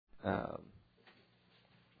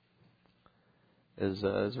is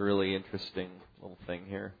a really interesting little thing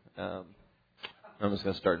here. I'm just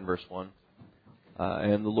going to start in verse 1.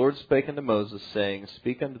 And the Lord spake unto Moses, saying,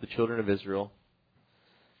 Speak unto the children of Israel,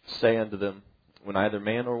 say unto them, When either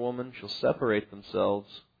man or woman shall separate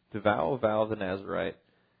themselves, to vow a vow of the Nazarite,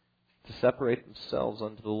 to separate themselves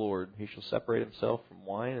unto the Lord, he shall separate himself from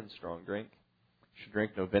wine and strong drink. He shall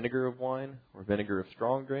drink no vinegar of wine, or vinegar of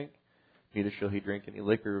strong drink, neither shall he drink any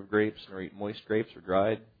liquor of grapes, nor eat moist grapes or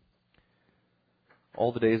dried.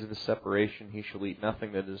 All the days of his separation he shall eat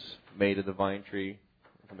nothing that is made of the vine tree,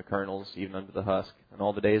 from the kernels even unto the husk. And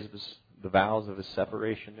all the days of the vows of his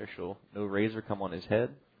separation there shall no razor come on his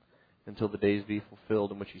head, until the days be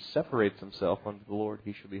fulfilled in which he separates himself unto the Lord.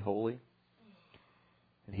 He shall be holy,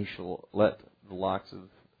 and he shall let the locks of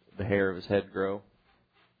the hair of his head grow.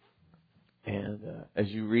 And as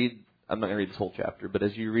you read, I'm not going to read this whole chapter, but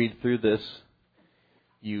as you read through this,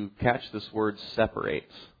 you catch this word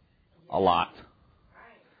separates a lot.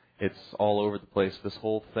 It's all over the place. This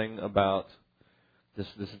whole thing about this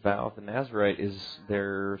vow of the Nazarite is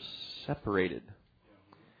they're separated.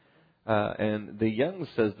 And the Young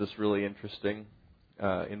says this really interesting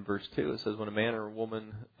in verse 2. It says, when a man or a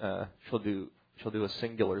woman shall do a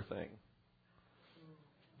singular thing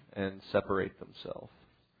and separate themselves.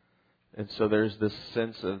 And so there's this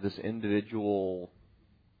sense of this individual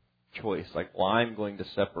choice, like, well, I'm going to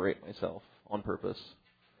separate myself on purpose,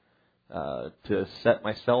 to set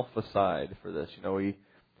myself aside for this. You know,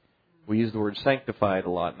 we use the word sanctified a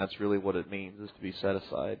lot, and that's really what it means, is to be set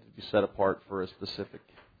aside, to be set apart for a specific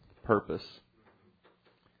purpose.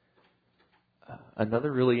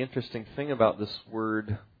 Another really interesting thing about this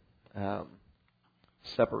word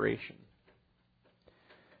separation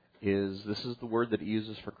is this is the word that he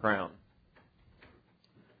uses for crown.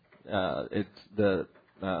 It's the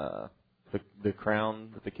crown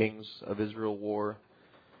that the kings of Israel wore,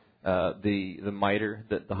 the mitre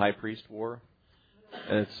that the high priest wore.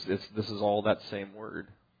 And this is all that same word.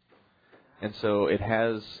 And so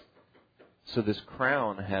this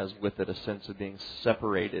crown has with it a sense of being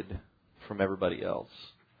separated from everybody else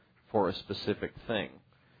for a specific thing.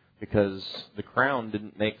 Because the crown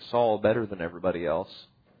didn't make Saul better than everybody else.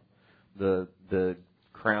 The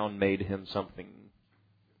crown made him something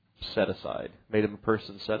set aside, made him a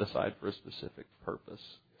person set aside for a specific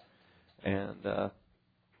purpose. And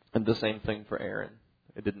the same thing for Aaron.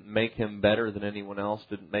 It didn't make him better than anyone else,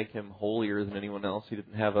 didn't make him holier than anyone else. He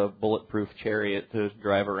didn't have a bulletproof chariot to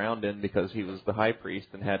drive around in because he was the high priest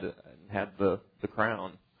and had the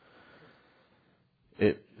crown.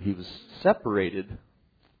 He was separated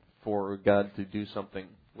for God to do something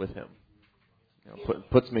with him. You know,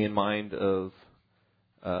 puts me in mind of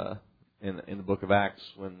in the book of Acts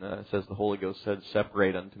when it says the Holy Ghost said,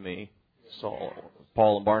 "Separate unto me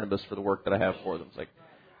Paul and Barnabas for the work that I have for them." It's like,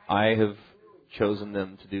 I have chosen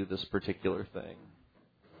them to do this particular thing.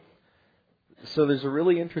 So there's a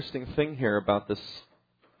really interesting thing here about this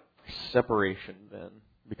separation then,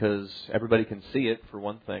 because everybody can see it for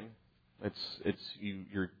one thing.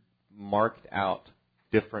 You're marked out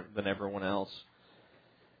different than everyone else.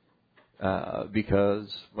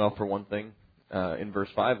 Because, well, for one thing, in verse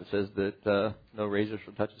 5 it says that no razor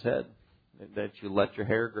shall touch his head, that you let your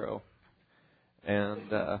hair grow. And,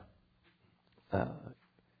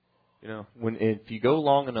 you know, if you go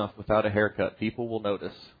long enough without a haircut, people will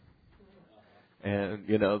notice. And,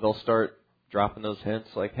 you know, they'll start dropping those hints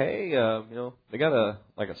like, hey, you know, they got a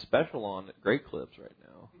special on at Great Clips right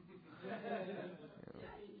now.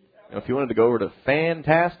 You know, if you wanted to go over to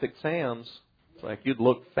Fantastic Sam's, it's like you'd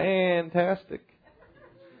look fantastic.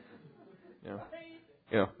 You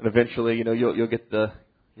know, and eventually, you know, you'll get the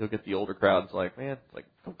older crowds like, man, like,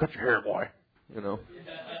 go cut your hair, boy. You know,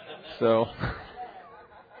 so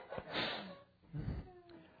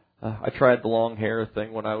I tried the long hair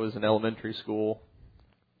thing when I was in elementary school.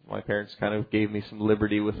 My parents kind of gave me some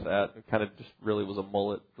liberty with that. It kind of just really was a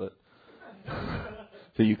mullet, but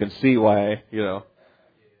so you can see why, you know,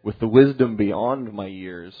 with the wisdom beyond my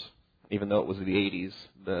years, even though it was the 80s,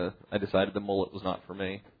 I decided the mullet was not for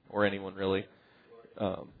me or anyone really.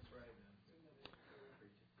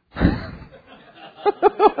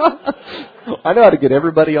 I know how to get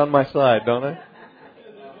everybody on my side, don't I?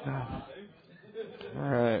 All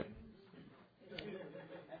right.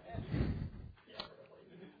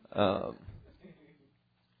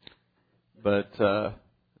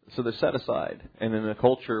 So they're set aside. And in a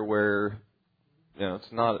culture where, you know,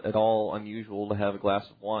 it's not at all unusual to have a glass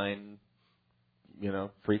of wine, you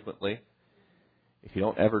know, frequently. If you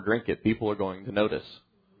don't ever drink it, people are going to notice.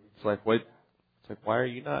 It's like, wait, it's like, why are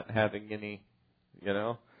you not having any, you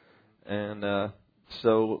know? And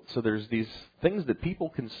So there's these things that people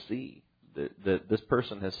can see that this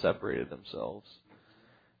person has separated themselves.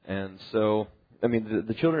 And so, I mean,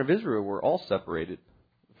 the children of Israel were all separated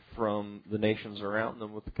from the nations around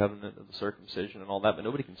them with the covenant of the circumcision and all that, but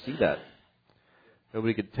nobody can see that.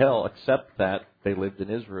 Nobody could tell except that they lived in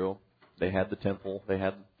Israel. They had the temple. They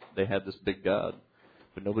had this big God,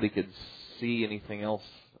 but nobody could see anything else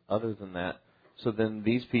other than that. So then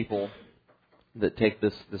these people that take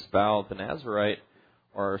this vow of the Nazirite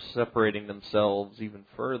are separating themselves even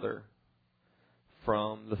further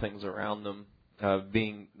from the things around them,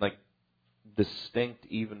 being like distinct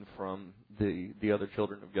even from the other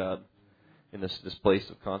children of God in this place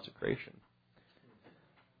of consecration.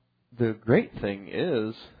 The great thing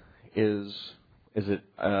is it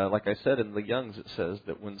like I said in the Young's, it says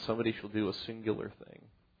that when somebody shall do a singular thing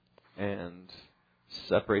and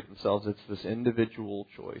separate themselves, it's this individual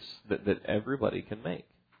choice that everybody can make.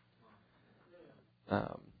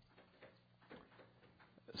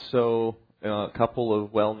 So a couple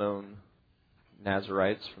of well-known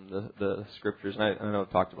Nazirites from the scriptures, and I know I've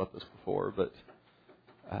talked about this before, but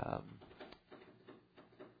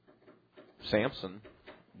Samson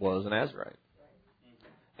was a Nazirite.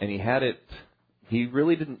 And he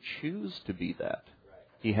really didn't choose to be that.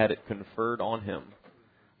 He had it conferred on him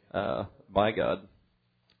by God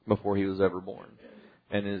before he was ever born.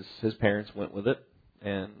 And his parents went with it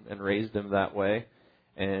and raised him that way.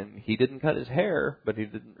 And he didn't cut his hair, but he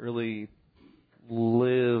didn't really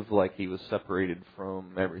live like he was separated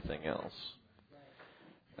from everything else.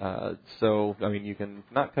 So, I mean, you can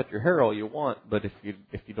not cut your hair all you want, but if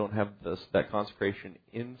you don't have that consecration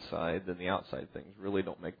inside, then the outside things really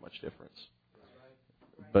don't make much difference.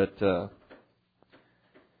 But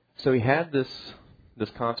so he had this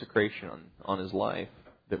consecration on his life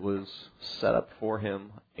that was set up for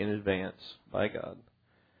him in advance by God,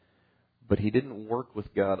 but he didn't work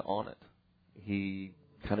with God on it. He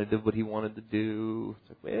kind of did what he wanted to do. It's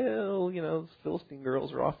like, well, those Philistine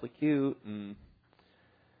girls are awfully cute, and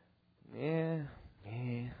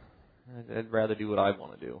I'd rather do what I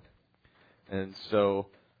want to do. And so,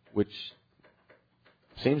 which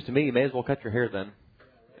seems to me, you may as well cut your hair then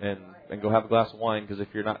and go have a glass of wine, because if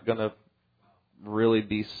you're not going to really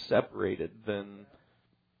be separated, then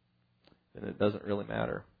it doesn't really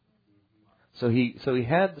matter. So he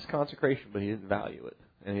had this consecration, but he didn't value it,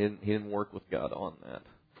 and he didn't work with God on that.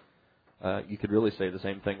 You could really say the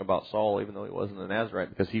same thing about Saul, even though he wasn't a Nazirite,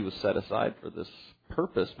 because he was set aside for this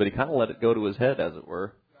purpose, but he kind of let it go to his head, as it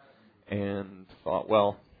were, and thought,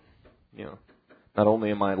 well, not only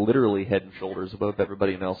am I literally head and shoulders above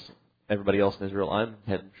everybody else in Israel, I'm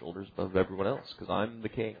head and shoulders above everyone else, because I'm the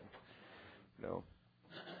king.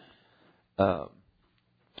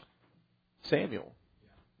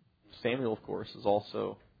 Samuel, of course, is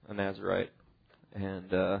also a Nazirite,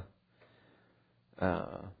 and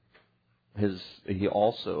he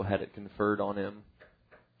also had it conferred on him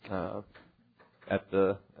at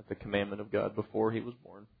the commandment of God before he was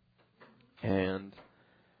born, and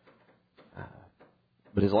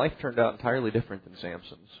but his life turned out entirely different than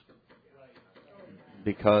Samson's,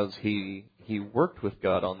 because he worked with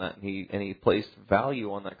God on that, and he placed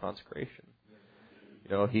value on that consecration.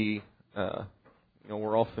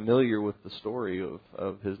 We're all familiar with the story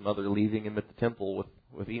of his mother leaving him at the temple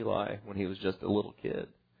with Eli when he was just a little kid.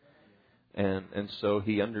 And so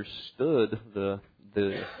he understood the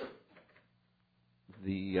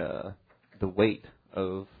weight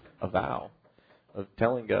of a vow, of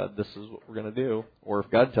telling God, this is what we're going to do, or if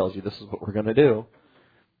God tells you this is what we're going to do,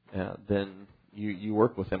 then you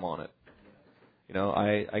work with him on it.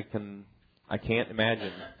 I can't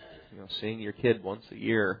imagine seeing your kid once a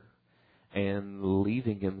year and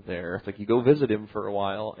leaving him there. It's like you go visit him for a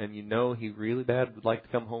while, and he really bad would like to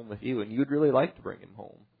come home with you, and you'd really like to bring him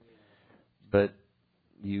home, but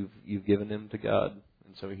you've given him to God,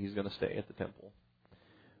 and so he's going to stay at the temple.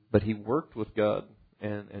 But he worked with God,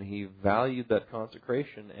 and he valued that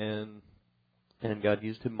consecration, and God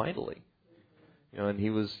used him mightily. And he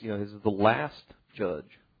was the last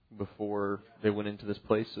judge before they went into this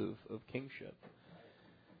place of kingship.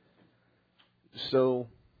 So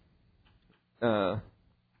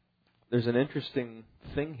there's an interesting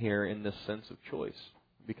thing here in this sense of choice,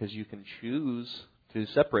 because you can choose to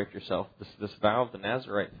separate yourself. This vow of the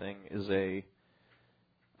Nazirite thing is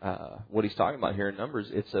what he's talking about here in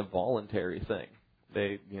Numbers. It's a voluntary thing.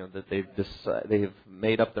 They've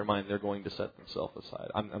made up their mind they're going to set themselves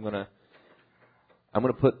aside. I'm going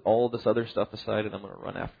to put all this other stuff aside, and I'm going to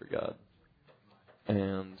run after God.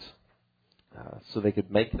 And so they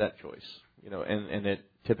could make that choice, and it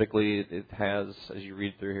typically it has, as you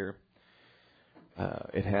read through here,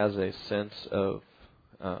 it has a sense of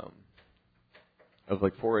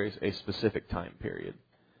like for a specific time period.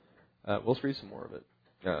 Let's read some more of it.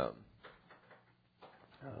 Go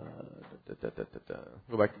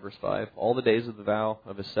back to verse 5. All the days of the vow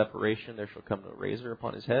of his separation there shall come no razor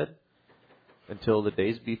upon his head, until the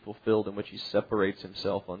days be fulfilled in which he separates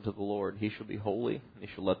himself unto the Lord. He shall be holy, and he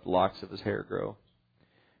shall let the locks of his hair grow.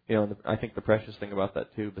 You know, and I think the precious thing about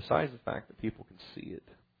that too, besides the fact that people can see it,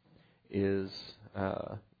 is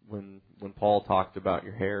when Paul talked about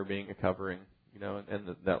your hair being a covering, you know,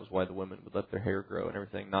 and that was why the women would let their hair grow and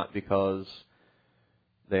everything, not because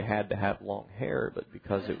they had to have long hair, but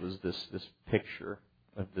because it was this picture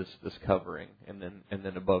of this covering, and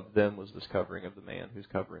then above them was this covering of the man whose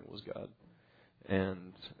covering was God.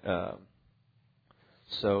 And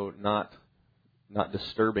so not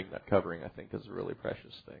disturbing that covering, I think, is a really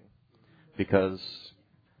precious thing, because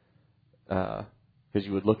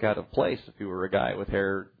you would look out of place if you were a guy with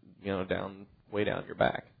hair, you know, way down your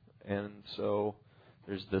back. And so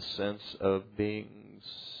there's this sense of being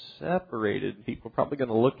separated. People are probably going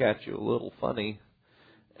to look at you a little funny,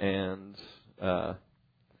 and but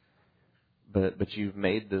you've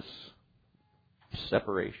made this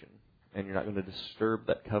separation, and you're not going to disturb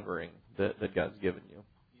that covering that God's given you.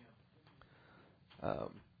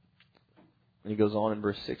 And he goes on in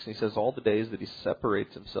verse 6, and he says, all the days that he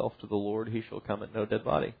separates himself to the Lord, he shall come at no dead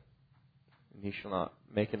body. And he shall not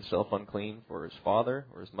make himself unclean for his father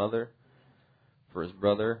or his mother, for his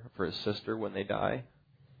brother, for his sister when they die,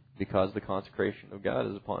 because the consecration of God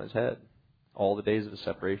is upon his head. All the days of his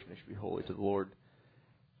separation he should be holy to the Lord.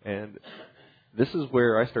 And this is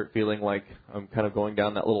where I start feeling like I'm kind of going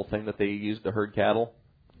down that little thing that they use to herd cattle.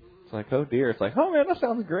 It's like, oh dear. It's like, oh man, that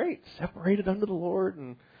sounds great. Separated unto the Lord,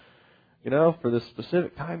 and you know, for this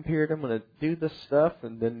specific time period, I'm going to do this stuff.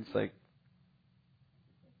 And then it's like,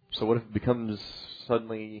 so what if it becomes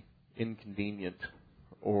suddenly inconvenient,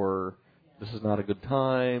 or this is not a good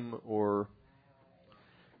time, or,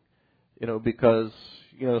 you know, because,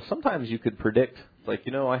 you know, sometimes you could predict, like,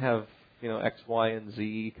 you know, I have, you know, X, Y, and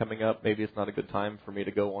Z coming up. Maybe it's not a good time for me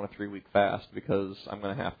to go on a 3-week fast because I'm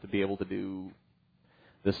going to have to be able to do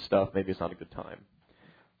this stuff. Maybe it's not a good time.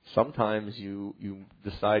 Sometimes you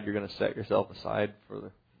decide you're going to set yourself aside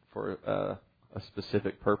for a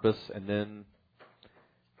specific purpose, and then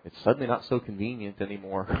it's suddenly not so convenient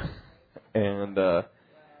anymore. And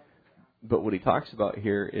but what he talks about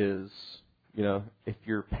here is, you know, if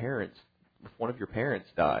one of your parents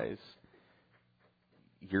dies,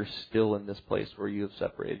 you're still in this place where you have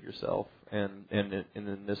separated yourself, and in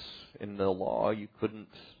the law you wouldn't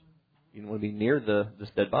want to be near this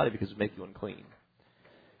dead body because it would make you unclean.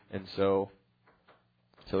 And so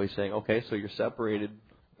he's saying, okay, so you're separated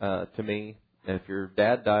to me, and if your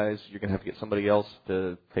dad dies, you're going to have to get somebody else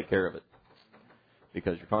to take care of it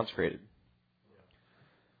because you're consecrated.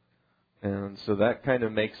 And so that kind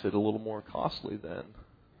of makes it a little more costly then.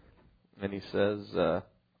 And he says,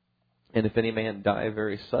 and if any man die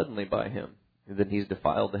very suddenly by him, then he's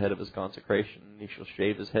defiled the head of his consecration. He shall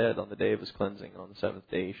shave his head on the day of his cleansing. On the seventh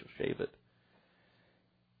day he shall shave it.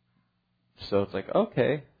 So it's like,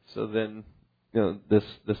 okay. So then, you know, this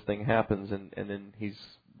thing happens, and then he's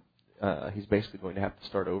basically going to have to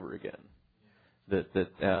start over again.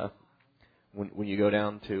 When you go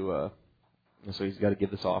down to so he's got to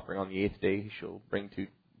give this offering on the 8th day. He shall bring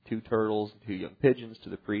two turtles and 2 young pigeons to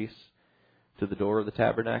the priest to the door of the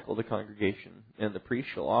tabernacle of the congregation, and the priest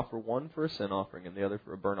shall offer one for a sin offering and the other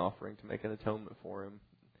for a burnt offering to make an atonement for him,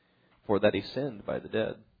 for that he sinned by the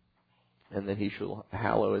dead. And then he shall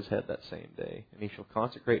hallow his head that same day, and he shall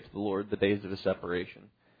consecrate to the Lord the days of his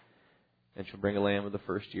separation, and shall bring a lamb of the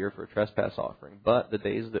first year for a trespass offering. But the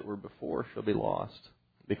days that were before shall be lost,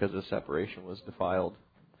 because the separation was defiled.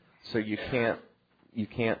 So you can't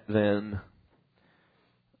then,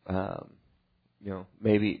 you know,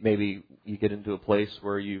 maybe you get into a place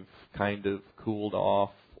where you've kind of cooled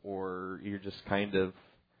off, or you're just kind of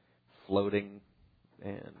floating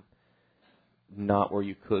and not where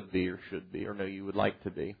you could be or should be or know you would like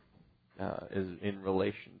to be, is in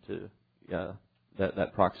relation to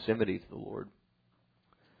that proximity to the Lord.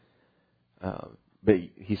 But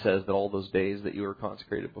he says that all those days that you were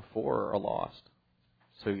consecrated before are lost.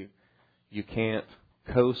 So you can't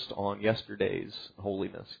coast on yesterday's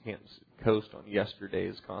holiness. You can't coast on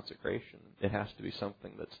yesterday's consecration. It has to be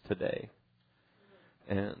something that's today.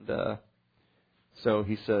 And so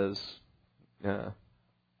he says, the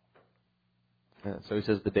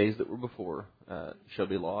days that were before shall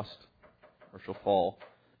be lost, or shall fall,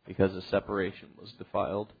 because the separation was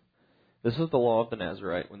defiled. This is the law of the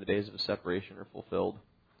Nazarite. When the days of his separation are fulfilled,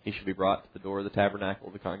 he shall be brought to the door of the tabernacle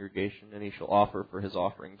of the congregation, and he shall offer for his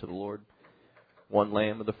offering to the Lord one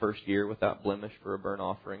lamb of the first year without blemish for a burnt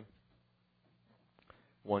offering,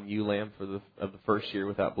 one ewe lamb of the first year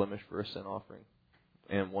without blemish for a sin offering,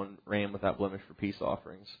 and one ram without blemish for peace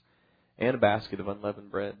offerings, and a basket of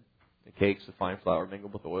unleavened bread, the cakes of fine flour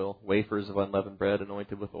mingled with oil, wafers of unleavened bread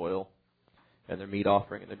anointed with oil, and their meat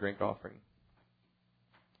offering and their drink offering.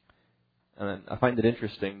 And I find it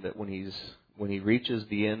interesting that when he reaches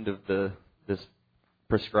the end of this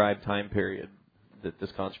prescribed time period that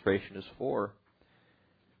this consecration is for,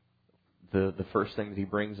 the first thing that he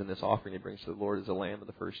brings in this offering he brings to the Lord is a lamb of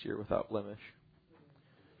the first year without blemish.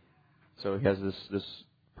 So he has this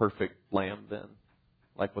perfect lamb then,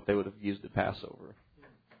 like what they would have used at Passover.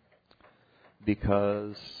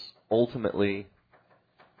 Because ultimately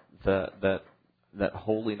that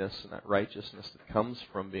holiness and that righteousness that comes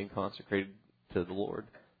from being consecrated to the Lord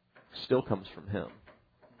still comes from Him.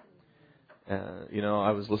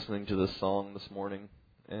 I was listening to this song this morning,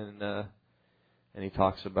 and he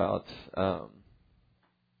talks about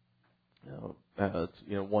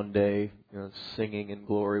one day singing in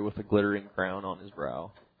glory with a glittering crown on his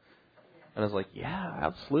brow. And I was like, yeah,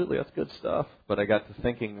 absolutely, that's good stuff. But I got to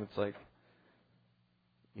thinking, it's like,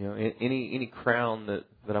 any crown that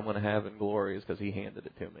I'm going to have in glory is because He handed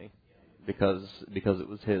it to me, because it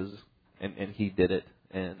was His, and He did it,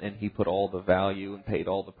 and He put all the value and paid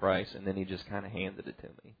all the price, and then He just kind of handed it to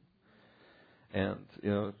me. And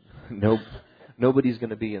nobody's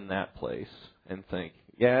going to be in that place and think,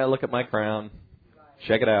 yeah, look at my crown,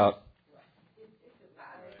 check it out,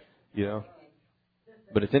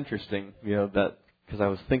 But it's interesting, that. Because I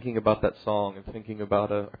was thinking about that song and thinking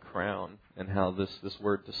about a crown, and how this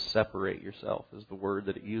word to separate yourself is the word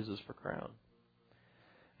that it uses for crown.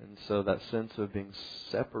 And so that sense of being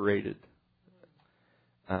separated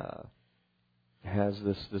has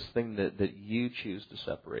this thing that you choose to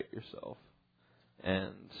separate yourself,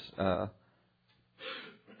 and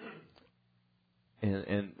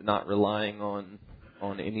not relying on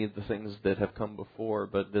any of the things that have come before,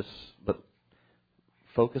 but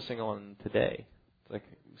focusing on today. Like,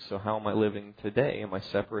 so how am I living today? Am I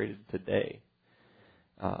separated today?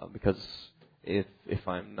 Because if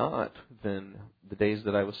I'm not, then the days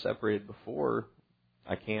that I was separated before,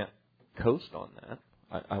 I can't coast on that.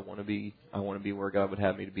 I want to be where God would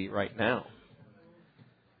have me to be right now.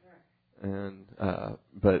 And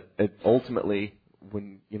but ultimately,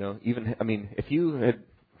 when if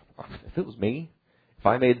it was me, if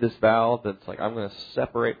I made this vow that's like, I'm going to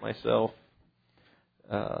separate myself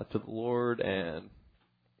to the Lord, and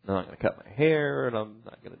I'm not going to cut my hair, and I'm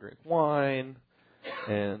not going to drink wine,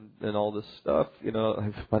 and all this stuff.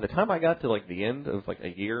 By the time I got to like the end of like a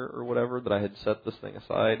year or whatever that I had set this thing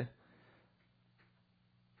aside,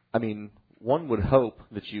 one would hope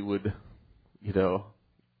that you would,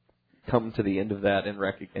 come to the end of that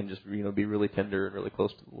and just be really tender and really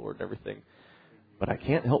close to the Lord and everything. But I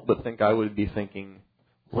can't help but think I would be thinking,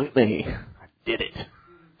 look at me, I did it.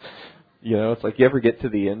 It's like you ever get to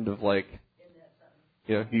the end of like,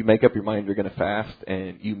 you make up your mind you're going to fast,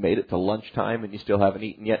 and you made it to lunchtime and you still haven't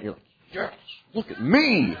eaten yet, and you're like, yes, look at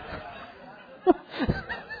me.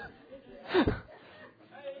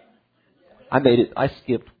 I made it. I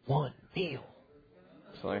skipped one meal.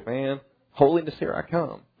 It's like, man, holiness, here I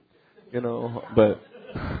come. But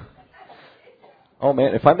oh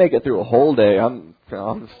man, if I make it through a whole day, I'm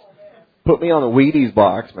just, put me on the Wheaties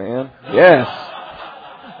box, man. Yes,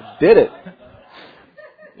 I did it.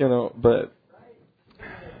 But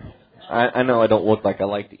I know I don't look like I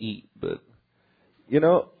like to eat, but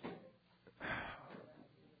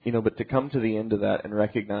but to come to the end of that and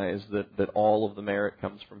recognize that all of the merit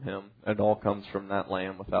comes from Him, and all comes from that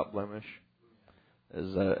Lamb without blemish,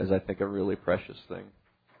 is I think a really precious thing.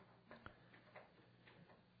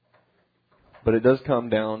 But it does come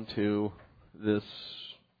down to this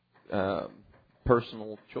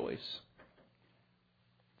personal choice.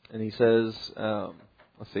 And he says,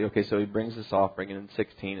 let's see, okay, so he brings this offering, and in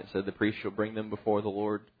 16 it said, the priest shall bring them before the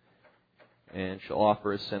Lord, and shall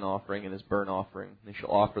offer his sin offering and his burnt offering. And he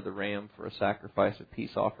shall offer the ram for a sacrifice of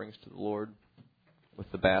peace offerings to the Lord,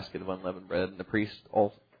 with the basket of unleavened bread. And the priest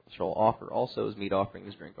shall offer also his meat offering,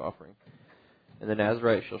 his drink offering. And the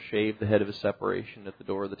Nazarite shall shave the head of his separation at the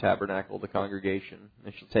door of the tabernacle of the congregation,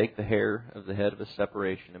 and shall take the hair of the head of his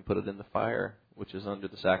separation and put it in the fire, which is under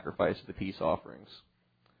the sacrifice of the peace offerings.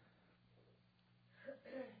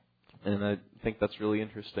 And I think that's really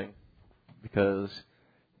interesting, because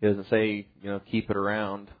he doesn't say, keep it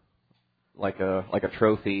around like a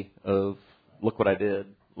trophy of, look what I did,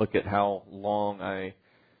 look at how long I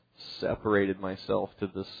separated myself to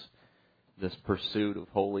this pursuit of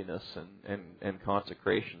holiness and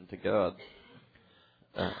consecration to God.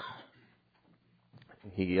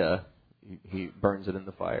 he burns it in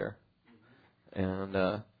the fire. And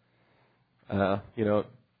you know,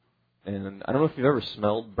 and I don't know if you've ever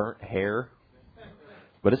smelled burnt hair,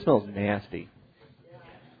 but it smells nasty.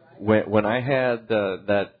 When I had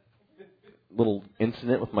that little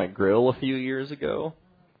incident with my grill a few years ago,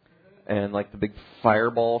 and like the big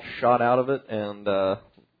fireball shot out of it, and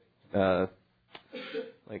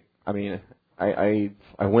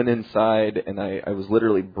I went inside and I was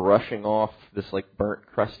literally brushing off this like burnt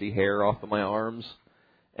crusty hair off of my arms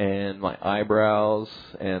and my eyebrows,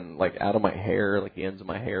 and like out of my hair, like the ends of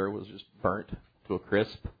my hair was just burnt to a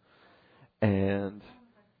crisp, and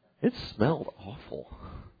it smelled awful.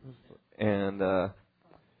 And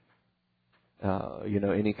you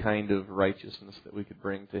know, any kind of righteousness that we could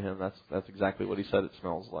bring to Him, that's exactly what He said it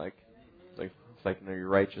smells like. It's like you know, your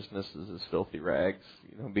righteousness is as filthy rags,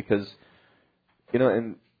 you know, because you know,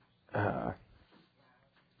 and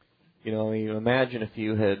you know, you imagine if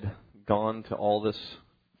you had gone to all this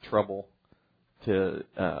trouble to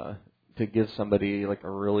give somebody like a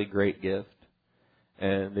really great gift,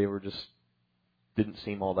 and they were just didn't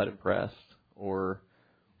seem all that impressed, or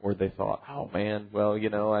they thought, oh man, well, you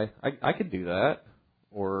know, I could do that,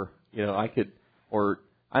 or you know, I could, or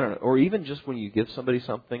I don't know, or even just when you give somebody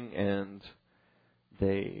something and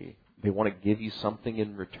they want to give you something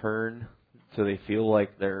in return, so they feel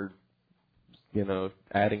like they're, you know,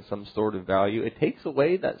 adding some sort of value, it takes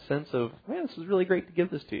away that sense of, man, this is really great to give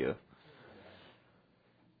this to you.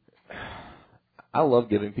 I love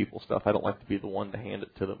giving people stuff. I don't like to be the one to hand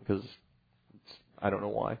it to them because I don't know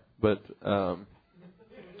why, but I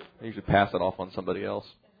usually pass it off on somebody else.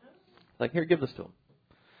 Like, here, give this to them.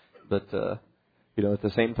 But you know, at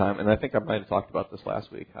the same time, and I think I might have talked about this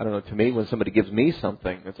last week. I don't know. To me, when somebody gives me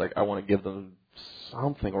something, it's like I want to give them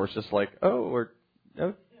something, or it's just like, oh, or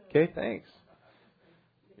okay, thanks.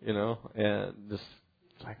 You know, and just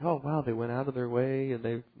it's like, oh wow, they went out of their way and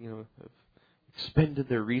they've, you know, have expended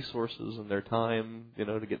their resources and their time, you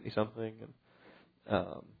know, to get me something.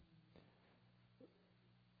 And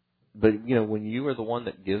but you know, when you are the one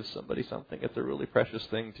that gives somebody something, it's a really precious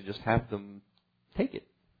thing to just have them take it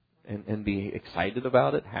and be excited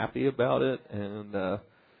about it, happy about it, and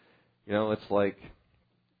you know, it's like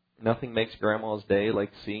nothing makes Grandma's day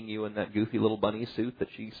like seeing you in that goofy little bunny suit that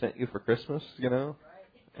she sent you for Christmas, you know.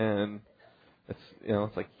 And it's, you know,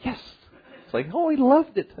 it's like, yes. It's like, oh, he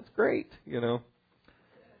loved it. That's great. You know.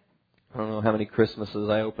 I don't know how many Christmases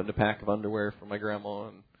I opened a pack of underwear for my grandma,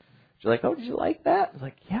 and she's like, oh, did you like that? I was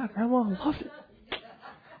like, yeah, Grandma, I loved it.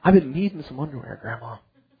 I've been needing some underwear, Grandma.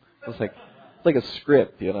 It's like a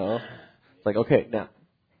script, you know. It's like, okay, now.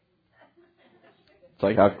 It's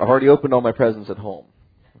like, I've already opened all my presents at home.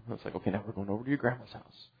 It's like, okay, now we're going over to your grandma's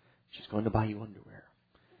house. She's going to buy you underwear.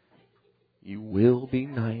 You will be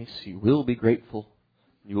nice. You will be grateful.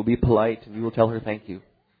 You will be polite, and you will tell her thank you.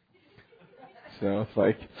 So it's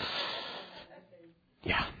like,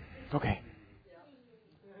 yeah, okay.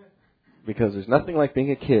 Because there's nothing like being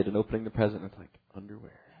a kid and opening the present and it's like,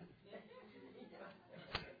 underwear.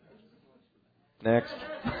 Next.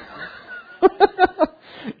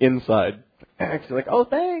 Inside. Actually, like, oh,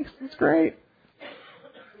 thanks. That's great.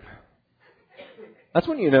 That's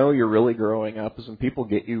when you know you're really growing up, is when people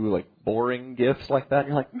get you like boring gifts like that. And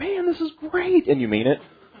you're like, man, this is great. And you mean it.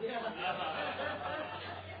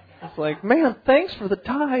 It's like, man, thanks for the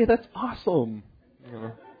tie. That's awesome. You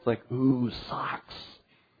know, it's like, ooh, socks.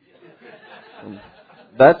 And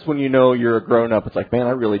that's when you know you're a grown up. It's like, man,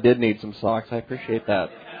 I really did need some socks. I appreciate that.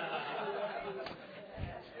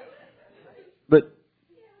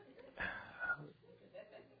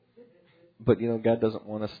 But you know, God doesn't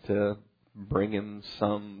want us to bring Him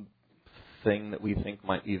some thing that we think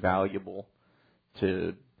might be valuable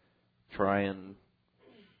to try and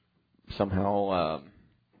somehow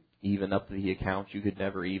even up the account. You could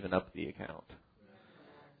never even up the account.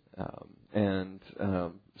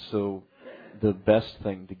 So the best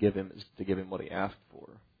thing to give Him is to give Him what He asked for,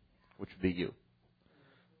 which would be you.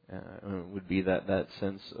 Would be that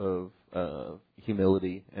sense of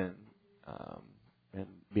humility and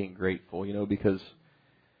being grateful, you know, because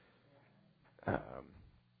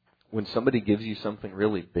when somebody gives you something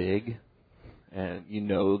really big and you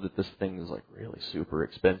know that this thing is like really super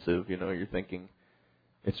expensive, you know, you're thinking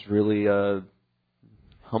it's really a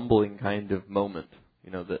humbling kind of moment,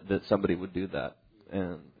 you know, that somebody would do that.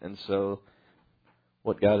 And so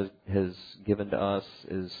what God has given to us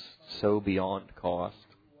is so beyond cost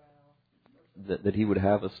that He would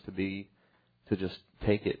have us to just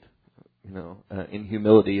take it, you know, in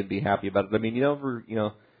humility and be happy about it. I mean, you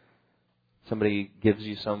know, somebody gives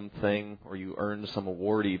you something, or you earn some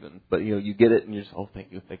award even, but you get it and you just, oh,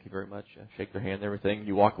 thank you very much. Shake their hand and everything. And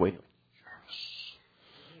you walk away and you're like,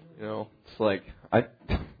 yes. It's like,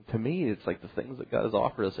 to me, it's like the things that God has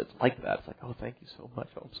offered us, it's like that. It's like, oh, thank you so much.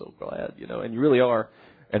 I'm so glad, and you really are.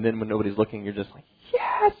 And then when nobody's looking, you're just like,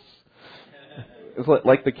 yes! It's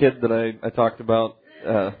like the kid that I talked about,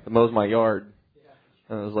 that mows my yard.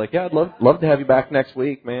 And I was like, yeah, I'd love to have you back next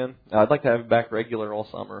week, man. I'd like to have you back regular all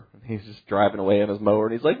summer. And he's just driving away on his mower,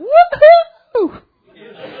 and he's like, woohoo!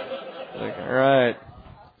 Like, all right.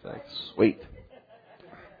 It's like, sweet.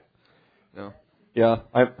 Yeah,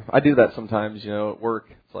 I do that sometimes, at work.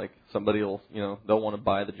 It's like somebody will, they'll want to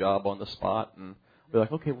buy the job on the spot, and be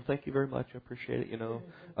like, okay, well, thank you very much. I appreciate it.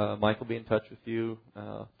 Mike will be in touch with you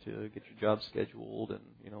to get your job scheduled, and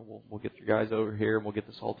we'll get you guys over here, and we'll get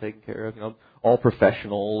this all taken care of. All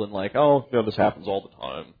professional and like, oh, this happens all the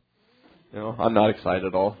time. I'm not excited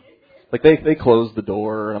at all. Like they close the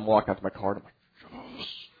door, and I'm walking out to my car, and I'm like,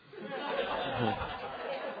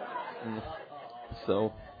 yes.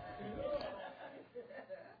 So.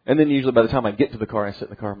 And then usually by the time I get to the car, I sit in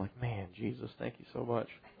the car, I'm like, man, Jesus, thank you so much.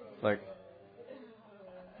 Like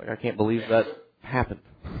I can't believe that happened.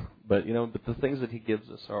 But the things that He gives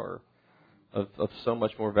us are of so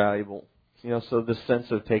much more valuable. So this sense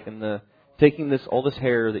of taking all this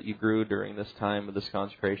hair that you grew during this time of this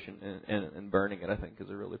consecration and burning it, I think, is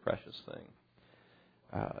a really precious thing.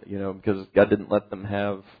 Because God didn't let them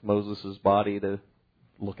have Moses' body to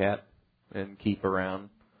look at and keep around,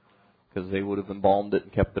 because they would have embalmed it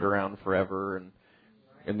and kept it around forever,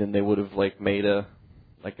 and then they would have made a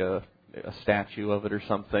statue of it or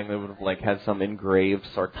something. They would have had some engraved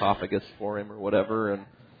sarcophagus for him or whatever,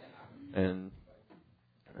 and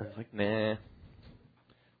I was like, nah. It's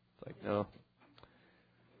like, no.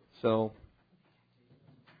 So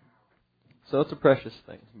it's a precious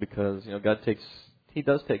thing, because God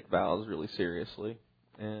does take vows really seriously,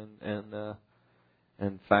 and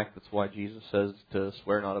in fact, that's why Jesus says to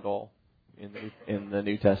swear not at all in the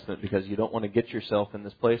New Testament, because you don't want to get yourself in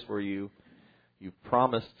this place where you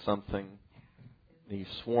promised something, and you've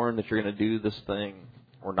sworn that you're going to do this thing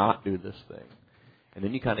or not do this thing, and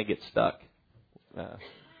then you kind of get stuck. I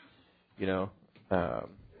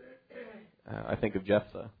think of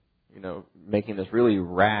Jephthah, making this really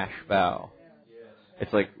rash vow.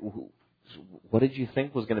 It's like, what did you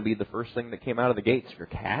think was going to be the first thing that came out of the gates? Your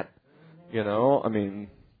cat? I mean,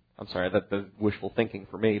 I'm sorry, that's wishful thinking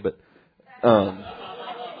for me, but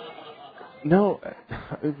no,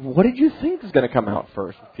 what did you think is going to come out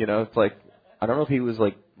first? It's like, I don't know if he was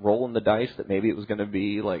rolling the dice that maybe it was going to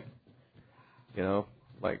be I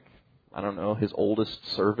don't know, his oldest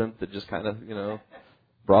servant that just kind of,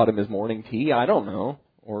 brought him his morning tea. I don't know,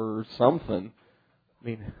 or something. I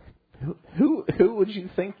mean, who would you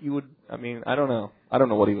think you would? I mean, I don't know. I don't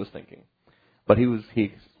know what he was thinking, but he was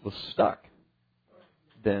stuck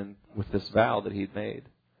then with this vow that he'd made,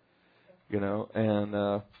 and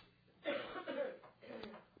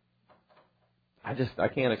I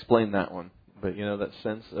can't explain that one, but that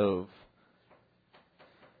sense of,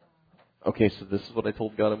 okay, so this is what I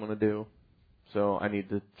told God I'm going to do, so I need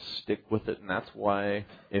to stick with it. And that's why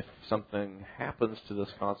if something happens to this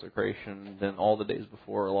consecration, then all the days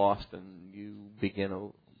before are lost and you begin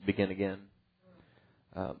again.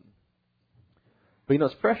 But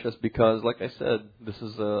it's precious because, like I said, this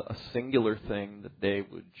is a singular thing that they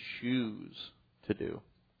would choose to do.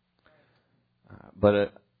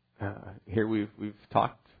 But here we've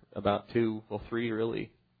talked about three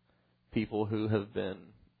really people who have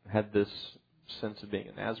had this sense of being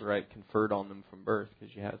a Nazirite conferred on them from birth,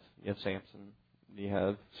 because you have Samson, you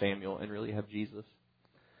have Samuel, and really you have Jesus.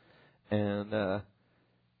 And and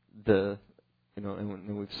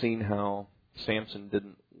we've seen how Samson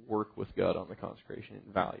didn't work with God on the consecration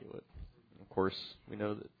and value it. And of course, we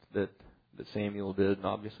know that Samuel did, and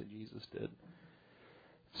obviously Jesus did.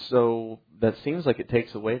 So that seems like it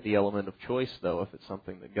takes away the element of choice, though, if it's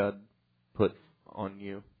something that God put on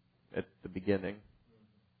you at the beginning.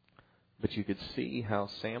 But you could see how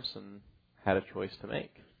Samson had a choice to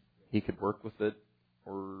make. He could work with it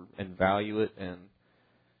and value it and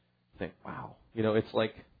think, wow, it'd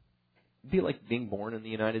be like being born in the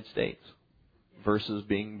United States versus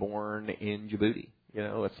being born in Djibouti.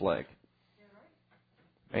 It's like,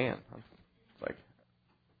 man,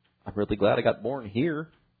 I'm really glad I got born here.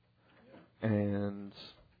 And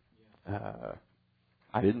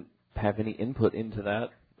I didn't have any input into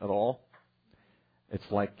that at all. It's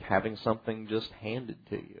like having something just handed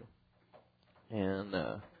to you. And,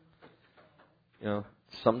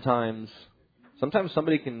 sometimes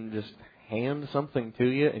somebody can just hand something to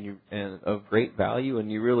you and of great value,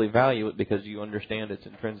 and you really value it because you understand its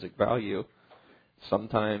intrinsic value,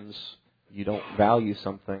 sometimes you don't value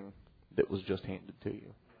something that was just handed to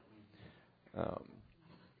you.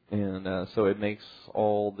 So it makes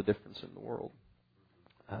all the difference in the world.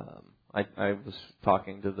 I was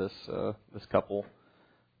talking to this couple.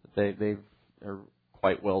 They are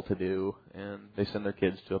quite well to do, and they send their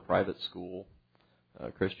kids to a private school,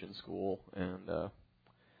 a Christian school, and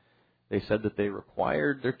they said that they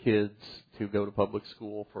required their kids to go to public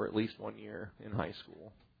school for at least 1 year in high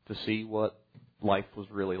school to see what life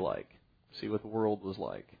was really like, see what the world was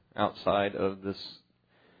like outside of this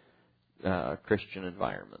Christian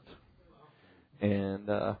environment. And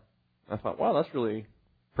I thought, wow, that's really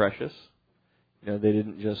precious. They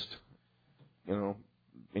didn't just,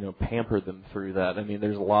 pamper them through that. I mean,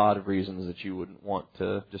 there's a lot of reasons that you wouldn't want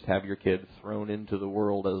to just have your kid thrown into the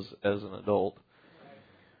world as an adult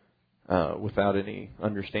without any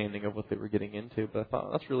understanding of what they were getting into. But I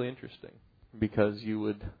thought that's really interesting because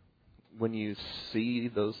when you see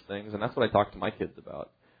those things, and that's what I talk to my kids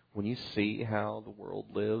about, when you see how the world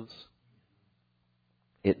lives,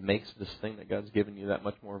 it makes this thing that God's given you that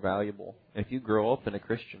much more valuable. And if you grow up in a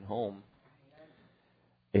Christian home,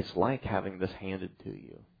 it's like having this handed to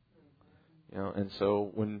you. And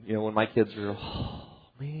so when my kids are, oh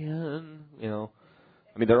man,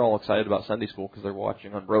 they're all excited about Sunday school because they're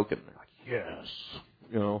watching Unbroken. They're like, yes,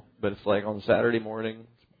 but it's like on Saturday morning,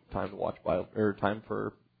 it's time to watch Bible, or time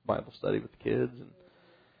for Bible study with the kids,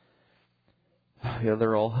 and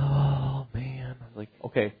they're all, oh man, I'm like,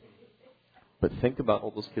 okay, but think about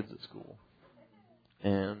all those kids at school,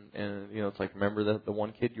 and it's like, remember the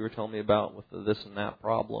one kid you were telling me about with the this and that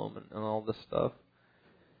problem and all this stuff.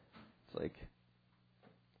 It's like,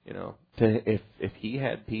 if he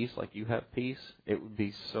had peace like you have peace, it would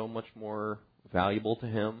be so much more valuable to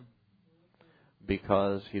him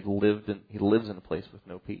because he lives in a place with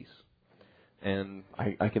no peace. And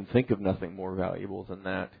I can think of nothing more valuable than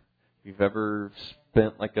that. If you've ever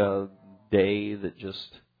spent like a day that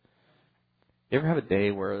just, you ever have a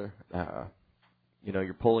day where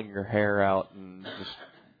you're pulling your hair out and just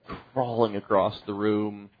crawling across the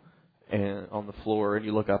room and on the floor, and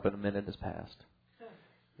you look up and a minute has passed.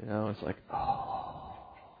 It's like, oh,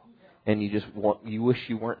 and you wish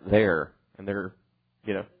you weren't there, and they're,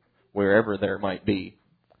 wherever there might be.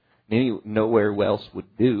 Nowhere else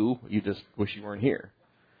would do. You just wish you weren't here.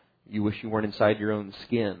 You wish you weren't inside your own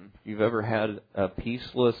skin. If you've ever had a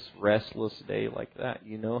peaceless, restless day like that,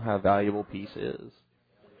 you know how valuable peace is.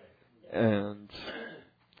 And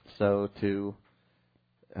so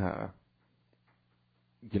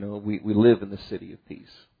we live in the city of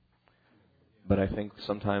peace. But I think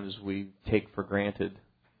sometimes we take for granted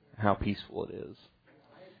how peaceful it is.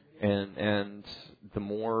 And the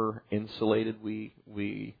more insulated we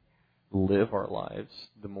live our lives,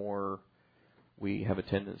 the more we have a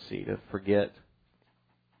tendency to forget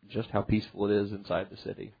just how peaceful it is inside the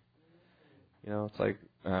city. It's like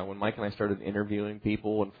when Mike and I started interviewing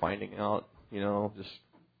people and finding out, you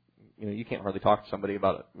can't hardly talk to somebody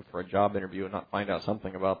about it for a job interview and not find out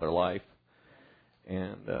something about their life.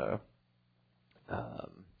 And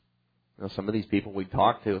some of these people we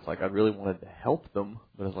talked to, it's like I really wanted to help them,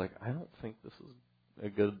 but it's like I don't think this is a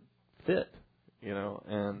good fit,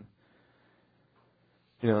 and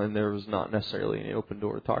there was not necessarily any open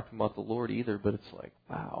door to talk to them about the Lord either. But it's like,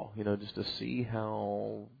 wow, just to see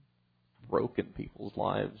how broken people's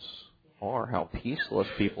lives are, how peaceless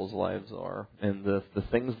people's lives are, and the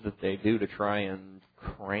things that they do to try and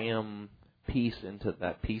cram peace into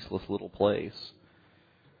that peaceless little place.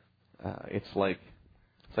 It's like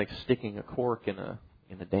sticking a cork in a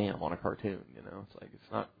dam on a cartoon. It's like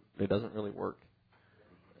it doesn't really work.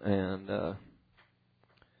 And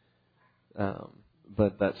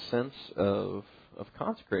but that sense of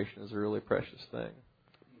consecration is a really precious thing,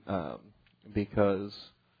 because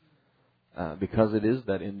it is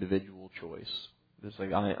that individual choice. It's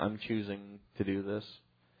like I'm choosing to do this,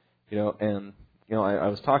 and I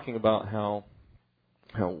was talking about how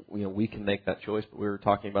we can make that choice, but we were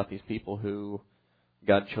talking about these people who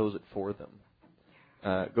God chose it for them.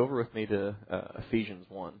 Go over with me to Ephesians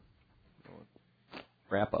 1. We'll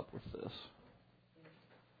wrap up with this.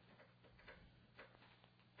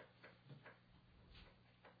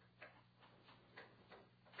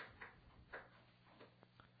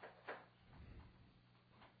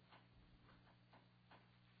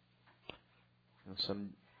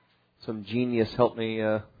 Some genius helped me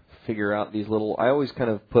figure out these little. I always kind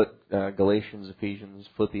of put Galatians, Ephesians,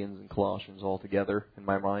 Philippians, and Colossians all together in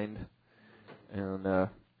my mind, and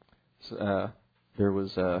there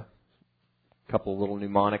was couple little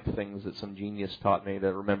mnemonic things that some genius taught me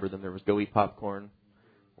to remember them. There was Go Eat Popcorn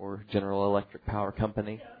or General Electric Power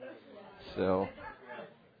Company. So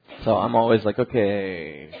I'm always like,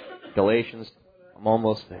 okay, Galatians, I'm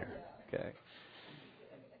almost there. Okay.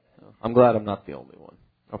 I'm glad I'm not the only one.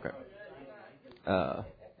 Okay.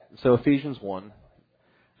 So Ephesians 1,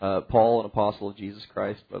 Paul, an apostle of Jesus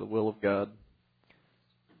Christ by the will of God.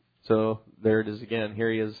 So there it is again. Here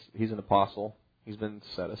he is. He's an apostle. He's been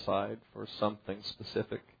set aside for something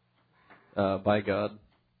specific by God.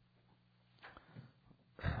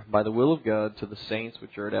 By the will of God, to the saints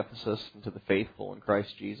which are at Ephesus and to the faithful in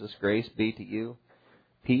Christ Jesus, grace be to you,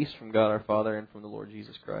 peace from God our Father and from the Lord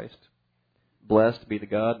Jesus Christ. Blessed be the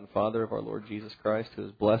God and Father of our Lord Jesus Christ, who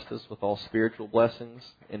has blessed us with all spiritual blessings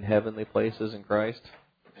in heavenly places in Christ.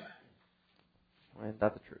 Ain't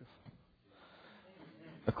that the truth?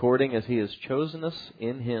 According as He has chosen us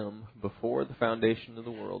in Him before the foundation of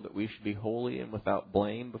the world, that we should be holy and without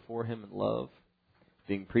blame before Him in love,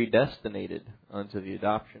 being predestinated unto the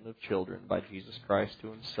adoption of children by Jesus Christ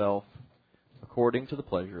to Himself, according to the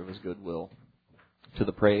pleasure of His good will, to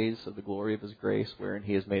the praise of the glory of His grace, wherein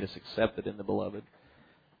He has made us accepted in the Beloved.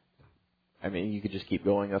 I mean, you could just keep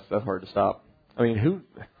going. That's hard to stop. I mean,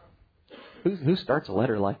 who starts a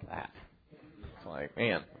letter like that? It's like,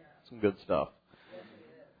 man, some good stuff.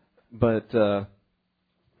 But so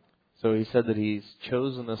he said that He's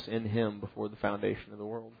chosen us in Him before the foundation of the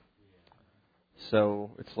world.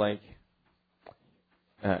 So it's like,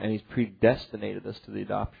 and He's predestinated us to the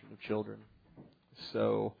adoption of children.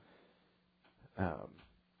 So,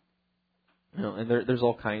 and there's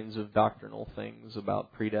all kinds of doctrinal things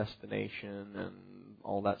about predestination and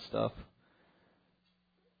all that stuff.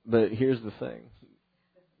 But here's the thing.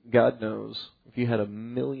 God knows if you had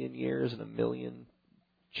 1,000,000 years and 1,000,000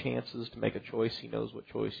 chances to make a choice, He knows what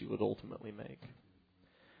choice you would ultimately make.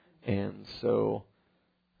 And so,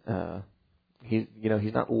 He's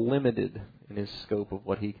not limited in His scope of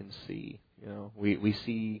what He can see. We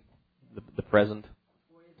see the present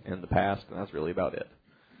and the past, and that's really about it.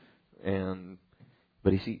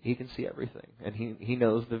 But He can see everything, and He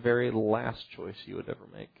knows the very last choice you would ever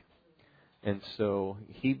make. And so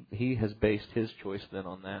He has based His choice then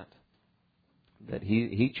on that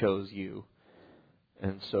He chose you.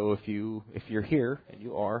 And so if you're here, and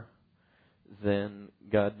you are, then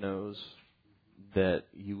God knows that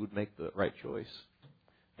you would make the right choice.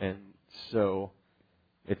 And so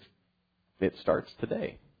it starts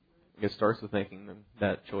today. It starts with making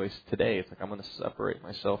that choice today. It's like, I'm going to separate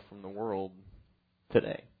myself from the world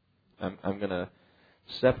today. I'm going to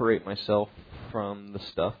separate myself from the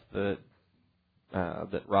stuff that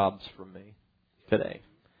robs from me today.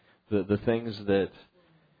 The things that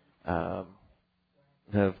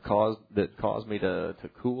caused me to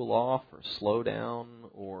cool off or slow down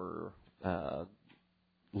or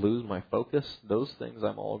lose my focus, those things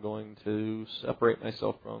I'm all going to separate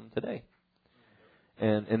myself from today.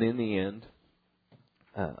 And in the end,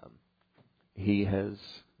 He has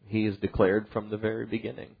declared from the very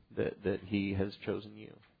beginning that He has chosen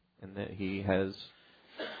you, and that He has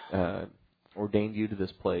ordained you to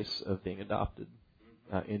this place of being adopted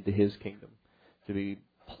into His kingdom, to be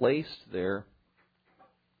placed there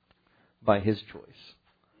by His choice.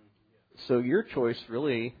 So your choice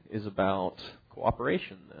really is about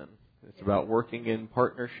cooperation then. It's about working in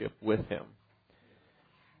partnership with Him.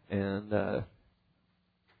 And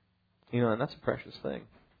and that's a precious thing.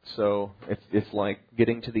 So it's like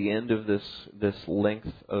getting to the end of this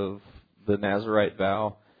length of the Nazirite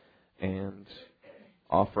vow and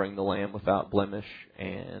offering the lamb without blemish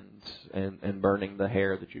and burning the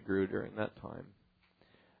hair that you grew during that time.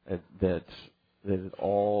 That it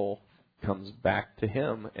all comes back to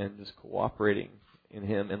Him and just cooperating in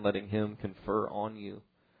Him and letting Him confer on you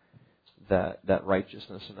that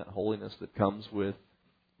righteousness and that holiness that comes with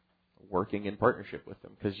working in partnership with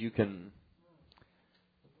Him. Because you can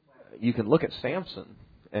look at Samson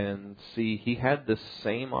and see he had this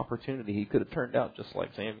same opportunity. He could have turned out just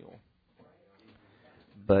like Samuel.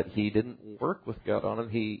 But he didn't work with God on him.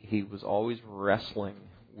 He was always wrestling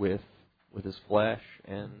with his flesh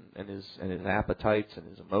and his appetites and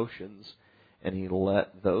his emotions, and he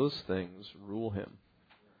let those things rule him.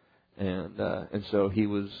 And so he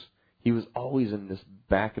was always in this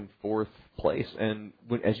back and forth place. And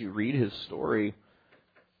as you read his story,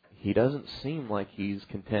 he doesn't seem like he's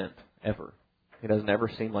content ever. He doesn't ever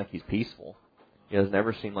seem like he's peaceful. He doesn't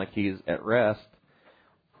ever seem like he's at rest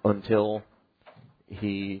until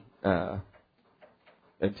they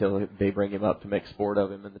bring him up to make sport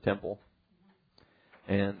of him in the temple.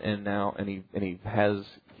 And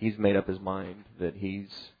he's made up his mind that he's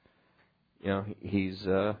he's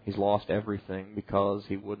lost everything because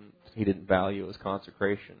he didn't value his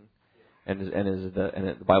consecration,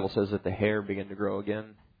 the Bible says that the hair began to grow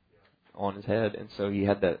again on his head, and so he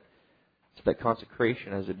had that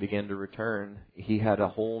consecration. As it began to return, he had a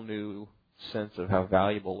whole new sense of how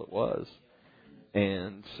valuable it was,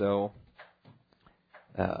 and so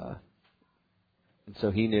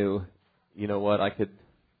he knew, you know what, I could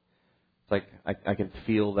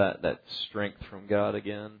feel that strength from God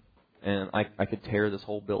again, and I could tear this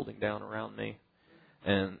whole building down around me,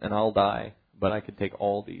 and I'll die, but I could take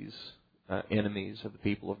all these enemies of the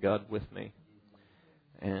people of God with me,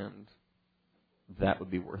 and that would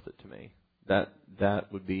be worth it to me.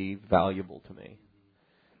 That would be valuable to me.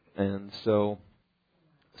 And so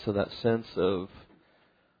that sense of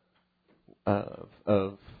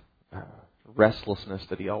restlessness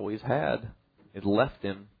that he always had, it left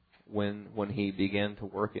him when he began to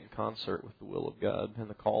work in concert with the will of God and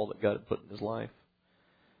the call that God had put in his life.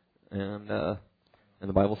 And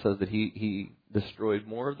the Bible says that he destroyed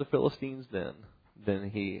more of the Philistines then than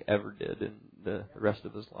he ever did in the rest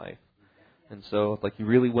of his life. And so, he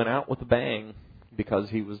really went out with a bang because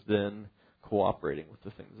he was then cooperating with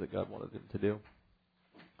the things that God wanted him to do.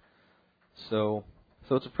 So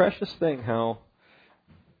it's a precious thing how,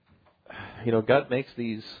 God makes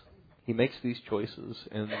these choices,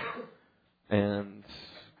 and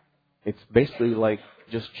it's basically like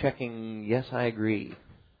just checking, yes, I agree.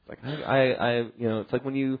 It's like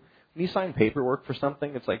when you sign paperwork for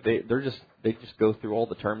something, it's like they just go through all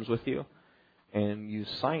the terms with you, and you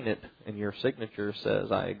sign it, and your signature says,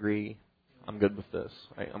 I agree, I'm good with this.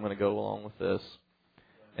 I'm going to go along with this.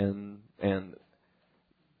 And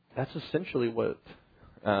that's essentially what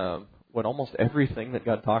almost everything that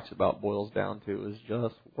God talks about boils down to, is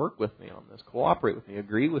just work with me on this, cooperate with me,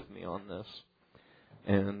 agree with me on this.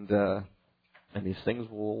 And these things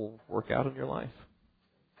will work out in your life.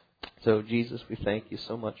 So, Jesus, we thank you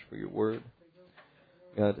so much for your word,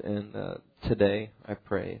 God, and today I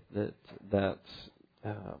pray that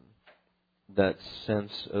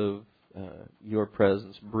sense of your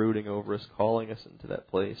presence brooding over us, calling us into that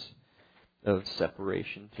place of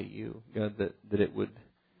separation to you, God, that it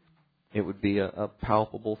would be a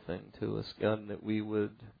palpable thing to us, God, and that we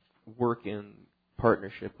would work in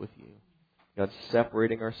partnership with you, God,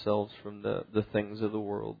 separating ourselves from the things of the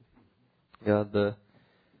world, God,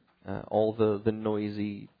 all the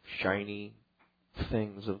noisy, shiny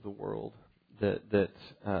things of the world that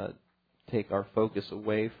take our focus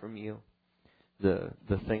away from you,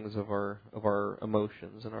 the things of our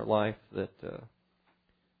emotions in our life that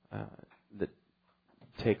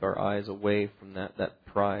take our eyes away from that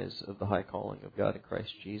prize of the high calling of God in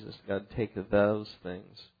Christ Jesus. God, take those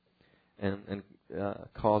things and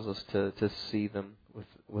cause us to see them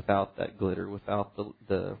without that glitter, without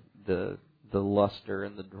the luster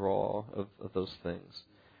and the draw of those things,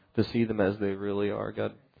 to see them as they really are,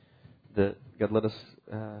 God. God, let us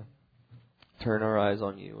turn our eyes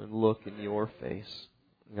on you and look in your face,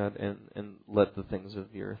 God, and let the things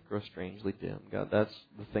of the earth grow strangely dim. God, that's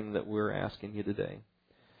the thing that we're asking you today.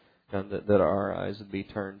 God, that our eyes would be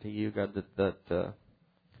turned to you, God, God,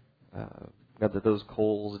 that those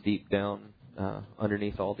coals deep down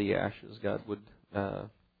underneath all the ashes, God,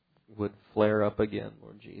 would flare up again,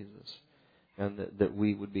 Lord Jesus, and that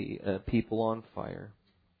we would be people on fire.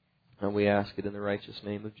 And we ask it in the righteous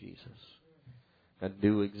name of Jesus. God,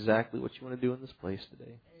 do exactly what you want to do in this place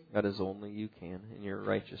today. God, as only you can. In your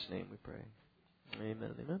righteous name we pray.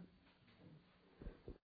 Amen. Amen.